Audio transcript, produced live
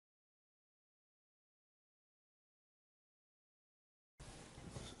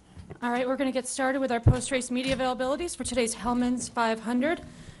All right, we're going to get started with our post-race media availabilities for today's Hellman's 500.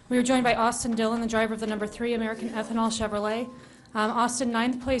 We are joined by Austin Dillon, the driver of the number 3 American Ethanol Chevrolet. Austin,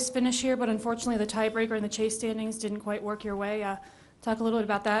 9th place finish here, but unfortunately the tiebreaker in the chase standings didn't quite work your way. Talk a little bit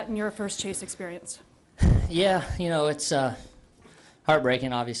about that and your first chase experience. Yeah, it's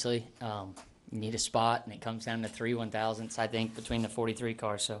heartbreaking, obviously. You need a spot, and it comes down to 3 1,000ths, I think, between the 43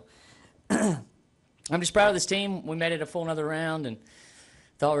 cars. So I'm just proud of this team. We made it a full another round and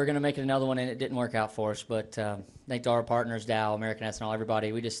thought we were going to make it another one, and it didn't work out for us. But thank to our partners, Dow, American Ethanol,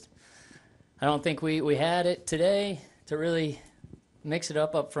 everybody. I don't think we had it today to really mix it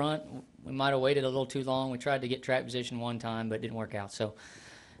up front. We might have waited a little too long. We tried to get track position one time, but it didn't work out. So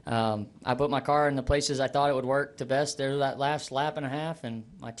I put my car in the places I thought it would work the best there that last lap and a half, and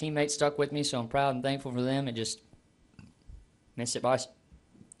my teammates stuck with me, so I'm proud and thankful for them. It just missed it by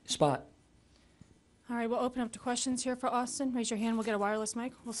spot. All right, we'll open up to questions here for Austin. Raise your hand. We'll get a wireless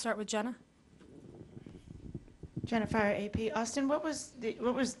mic. We'll start with Jenna. Jennifer, AP. Austin, what was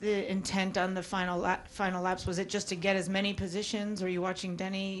the intent on the final laps? Was it just to get as many positions? Were you watching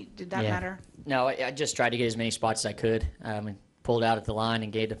Denny? Did that matter? No, I just tried to get as many spots as I could. Pulled out at the line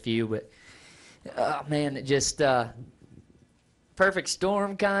and gave a few, but man, it just perfect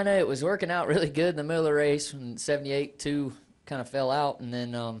storm kind of. It was working out really good in the middle of the race when 78-2 kind of fell out, and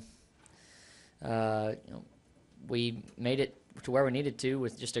then we made it to where we needed to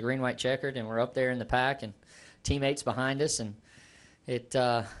with just a green-white checkered, and we're up there in the pack and teammates behind us, and we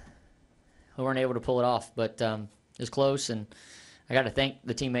weren't able to pull it off, but it was close, and I got to thank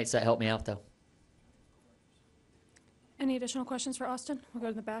the teammates that helped me out, though. Any additional questions for Austin? We'll go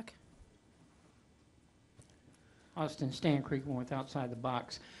to the back. Austin, Stan Creekmore outside the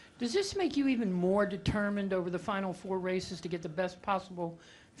box. Does this make you even more determined over the final 4 races to get the best possible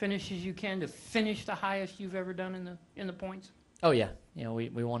finishes you can, to finish the highest you've ever done in the points? Oh, yeah. We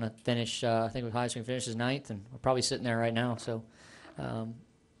want to finish, I think the highest we can finish is 9th, and we're probably sitting there right now. So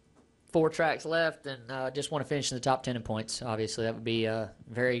 4 tracks left, and just want to finish in the top 10 in points. Obviously, that would be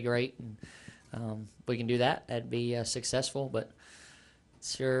very great. And if we can do that, that'd be successful. But it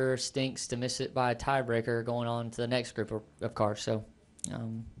sure stinks to miss it by a tiebreaker going on to the next group of cars. So,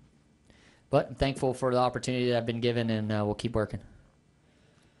 but I'm thankful for the opportunity that I've been given, and we'll keep working.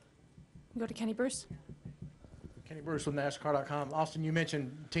 We'll go to Kenny Bruce. Kenny Bruce with NASCAR.com. Austin, you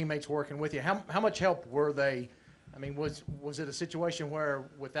mentioned teammates working with you. How much help were they? I mean, was it a situation where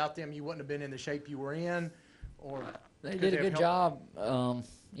without them you wouldn't have been in the shape you were in? Or they did a good job.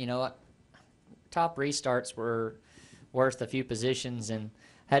 Top restarts were worth a few positions, and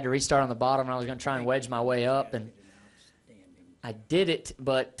had to restart on the bottom, and I was going to try and wedge my way up, and I did it,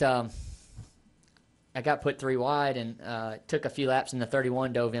 but I got put 3 wide, and took a few laps, and the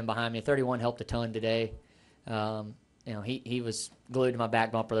 31 dove in behind me. The 31 helped a ton today. He was glued to my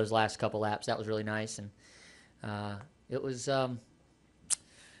back bumper those last couple laps. That was really nice, and it was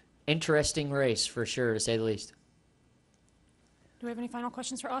interesting race for sure, to say the least. Do we have any final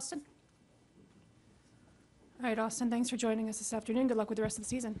questions for Austin? All right, Austin, thanks for joining us this afternoon. Good luck with the rest of the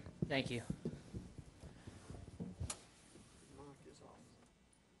season. Thank you.